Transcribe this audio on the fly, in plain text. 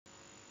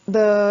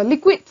the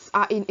liquids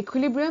are in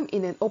equilibrium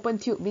in an open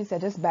tube, means they're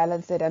just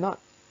balanced, they're not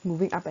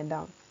moving up and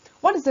down.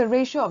 What is the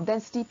ratio of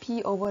density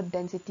P over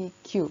density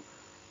Q?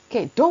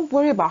 Okay, don't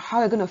worry about how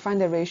you're going to find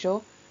the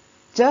ratio.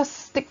 Just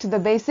stick to the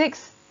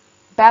basics,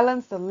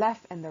 balance the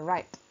left and the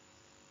right.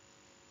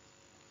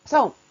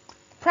 So,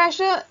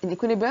 pressure in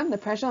equilibrium, the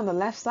pressure on the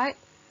left side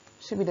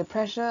should be the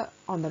pressure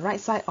on the right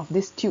side of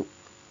this tube.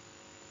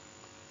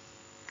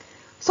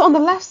 So on the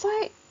left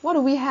side, what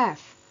do we have?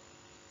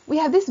 We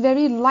have this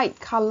very light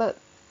colored,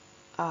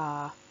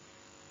 light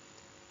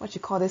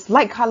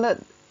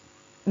colored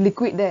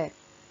liquid there.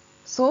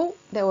 So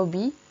that will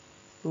be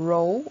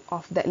rho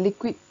of that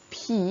liquid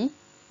P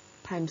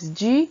times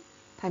G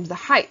times the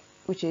height,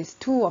 which is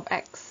 2 of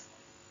x.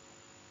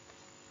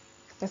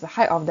 That's the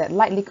height of that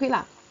light liquid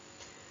lah.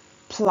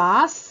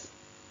 Plus,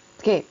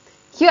 okay,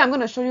 here I'm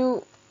going to show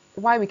you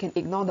why we can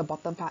ignore the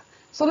bottom part.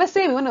 So let's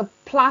say we want to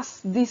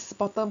plus this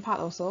bottom part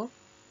also.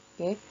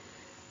 Okay,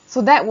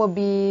 so that will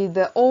be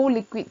the O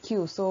liquid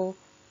Q. So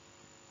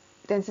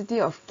density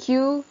of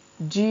Q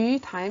G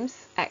times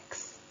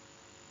X.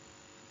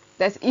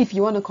 That's if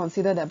you want to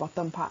consider the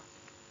bottom part.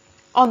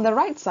 On the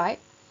right side,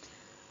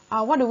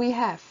 what do we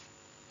have?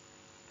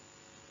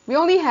 We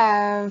only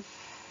have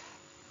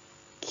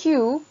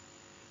Q.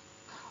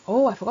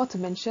 Oh, I forgot to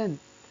mention.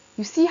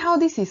 You see how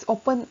this is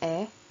open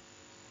air?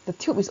 The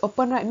tube is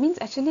open, right? Means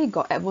actually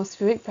got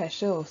atmospheric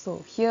pressure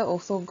also. Here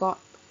also got,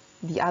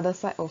 the other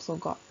side also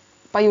got.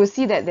 But you will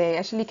see that they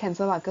actually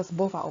cancel out because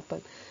both are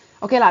open.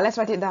 Okay lah, let's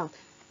write it down.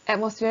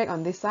 Atmospheric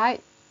on this side.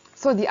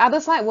 So the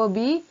other side will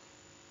be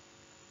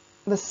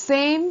the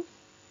same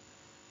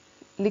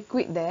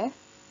liquid there.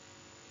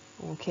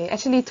 Okay,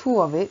 actually 2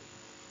 of it.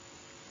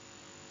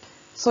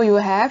 So you will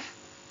have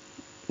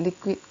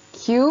liquid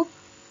Q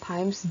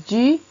times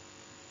G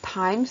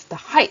times the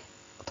height.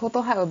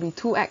 Total height will be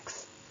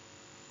 2x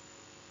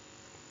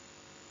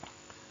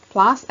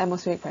plus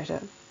atmospheric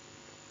pressure.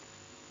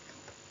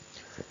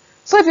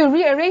 So if you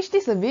rearrange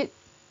this a bit,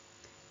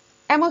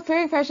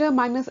 atmospheric pressure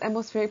minus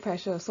atmospheric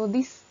pressure. So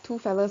these two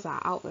fellas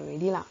are out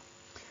already lah.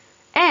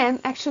 And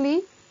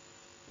actually,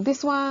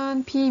 this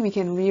one P, we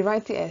can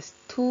rewrite it as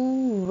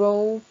 2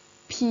 rho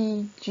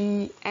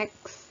PGX.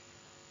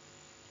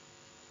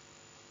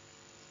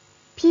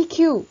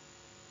 PQ,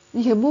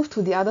 you can move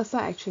to the other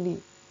side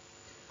actually.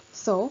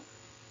 So,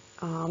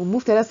 we'll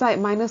move to the other side,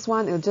 minus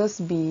 1, it'll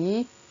just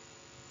be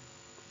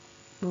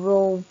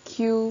rho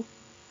QGX.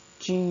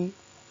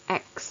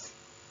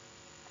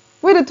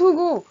 Where did 2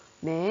 go?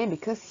 Nah,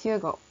 because here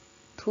got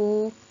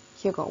 2,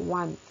 here got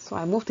 1. So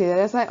I move to the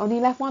other side, only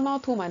left 1 or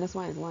 2 minus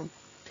 1 is 1.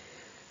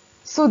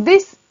 So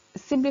this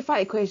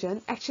simplified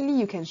equation, actually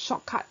you can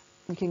shortcut.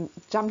 You can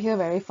jump here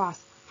very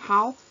fast.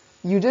 How?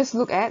 You just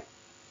look at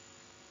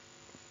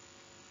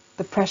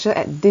the pressure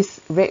at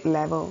this red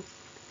level.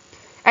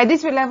 At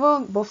this red level,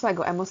 both sides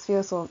got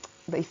atmosphere, so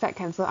the effect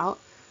cancel out.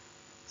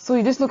 So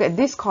you just look at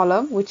this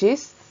column, which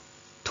is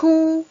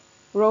 2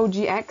 rho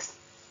gx,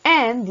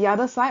 and the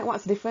other side,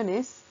 what's different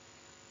is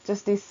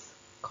just this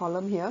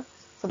column here.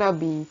 So that will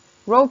be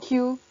rho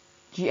q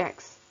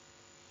gx.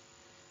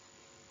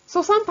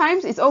 So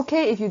sometimes it's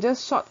okay if you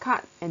just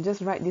shortcut and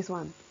just write this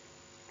one.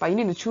 But you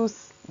need to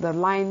choose the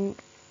line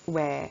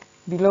where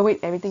below it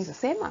everything's the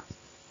same.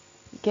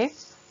 Okay?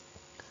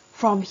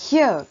 From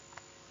here,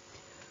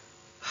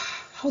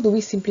 how do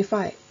we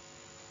simplify?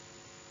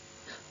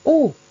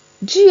 Oh,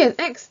 g and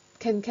x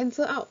can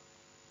cancel out.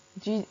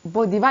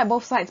 Divide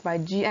both sides by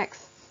gx.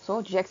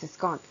 So gx is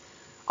gone.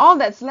 All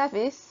that's left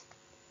is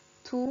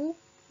 2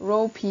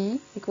 rho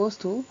p equals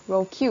to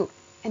rho q.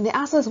 And they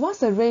ask us, what's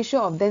the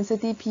ratio of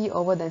density P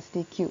over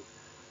density Q?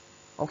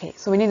 Okay,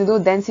 so we need to do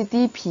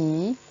density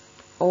P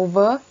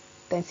over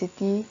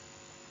density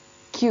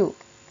Q,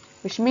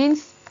 which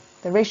means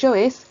the ratio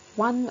is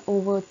 1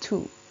 over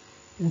 2.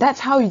 That's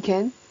how you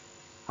can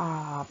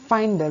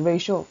find the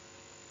ratio.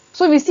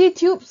 So if you see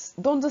tubes,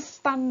 don't just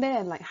stand there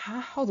and like,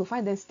 how to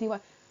find density?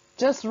 What?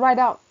 Just write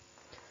out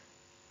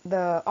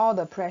all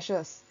the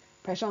pressures.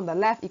 Pressure on the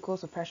left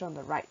equals to pressure on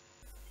the right.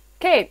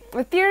 Okay,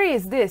 the theory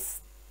is this.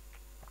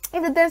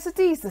 If the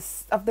density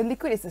of the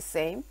liquid is the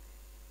same,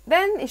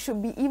 then it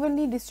should be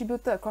evenly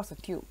distributed across the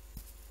tube.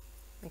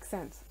 Makes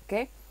sense,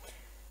 okay?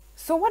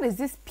 So what is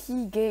this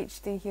P gauge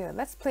thing here?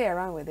 Let's play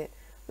around with it.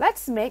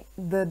 Let's make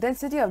the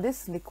density of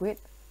this liquid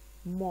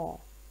more.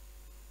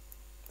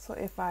 So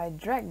if I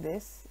drag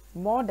this,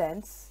 more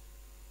dense,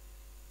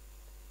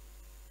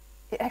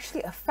 it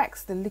actually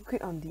affects the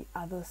liquid on the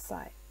other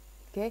side.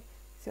 Okay,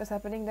 see what's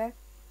happening there?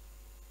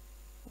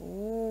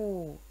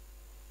 Ooh.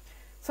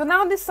 So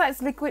now this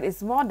side's liquid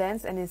is more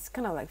dense and it's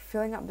kind of like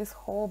filling up this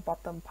whole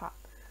bottom part.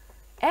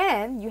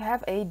 And you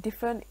have a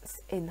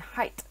difference in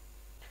height.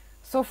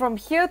 So from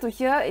here to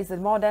here is the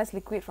more dense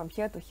liquid, from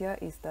here to here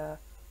is the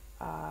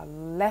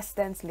less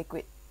dense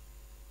liquid.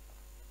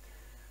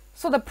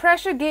 So the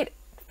pressure gauge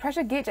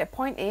at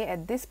point A,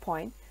 at this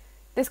point,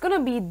 there's going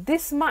to be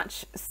this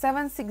much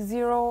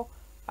 760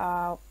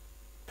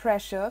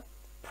 pressure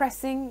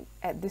pressing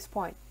at this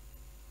point.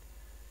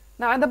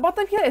 Now at the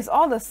bottom here is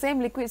all the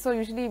same liquid, so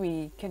usually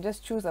we can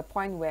just choose a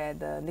point where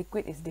the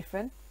liquid is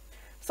different.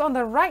 So on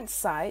the right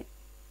side,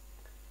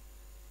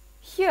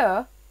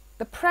 here,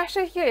 the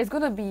pressure here is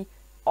going to be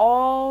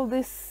all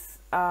this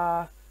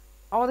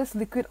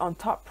liquid on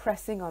top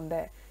pressing on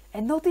there.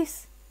 And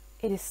notice,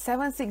 it is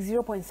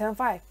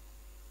 760.75.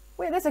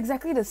 Wait, that's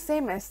exactly the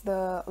same as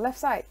the left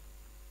side.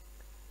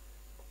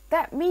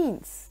 That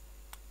means,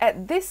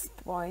 at this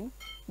point,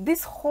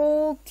 this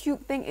whole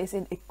tube thing is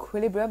in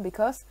equilibrium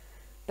because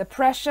the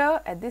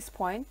pressure at this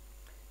point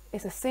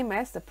is the same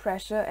as the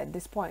pressure at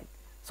this point.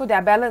 So they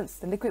are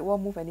balanced, the liquid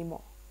won't move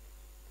anymore.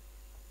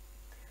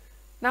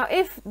 Now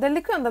if the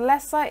liquid on the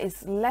left side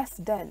is less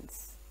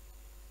dense,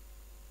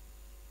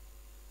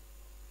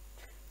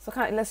 so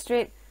kind of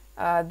illustrate,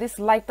 this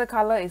lighter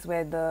color is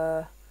where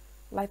the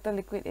lighter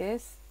liquid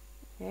is.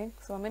 Okay,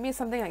 so maybe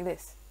something like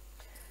this.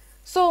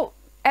 So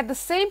at the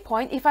same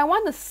point, if I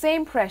want the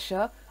same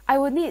pressure, I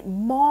will need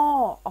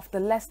more of the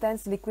less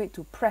dense liquid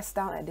to press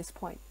down at this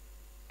point.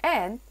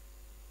 And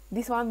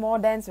this one more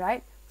dense,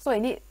 right? So I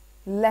need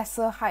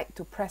lesser height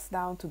to press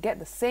down to get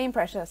the same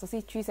pressure. So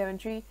see,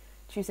 373,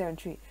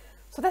 373.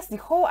 So that's the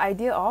whole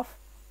idea of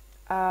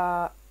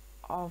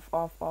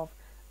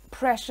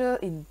pressure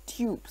in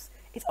tubes.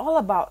 It's all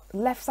about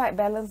left side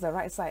balance, the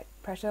right side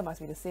pressure must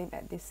be the same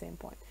at this same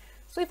point.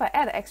 So if I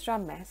add an extra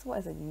mass, what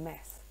is a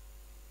mass?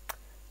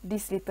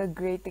 This little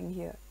gray thing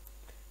here.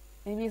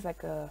 Maybe it's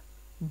like a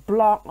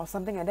block or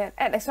something like that.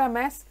 Add extra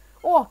mass.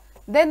 Oh,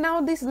 then now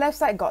this left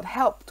side got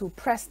help to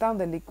press down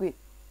the liquid.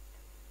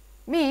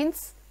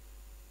 Means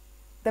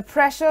the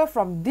pressure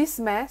from this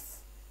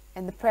mass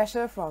and the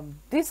pressure from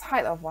this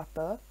height of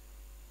water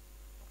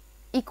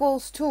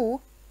equals to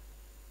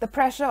the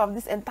pressure of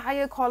this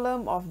entire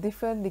column of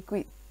different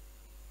liquid.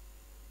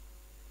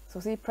 So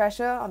see,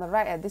 pressure on the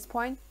right at this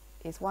point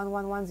is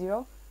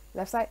 1110,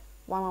 left side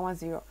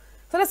 1110.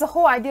 So that's the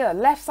whole idea.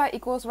 Left side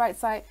equals right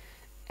side,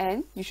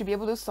 and you should be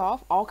able to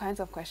solve all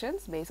kinds of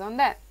questions based on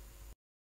that.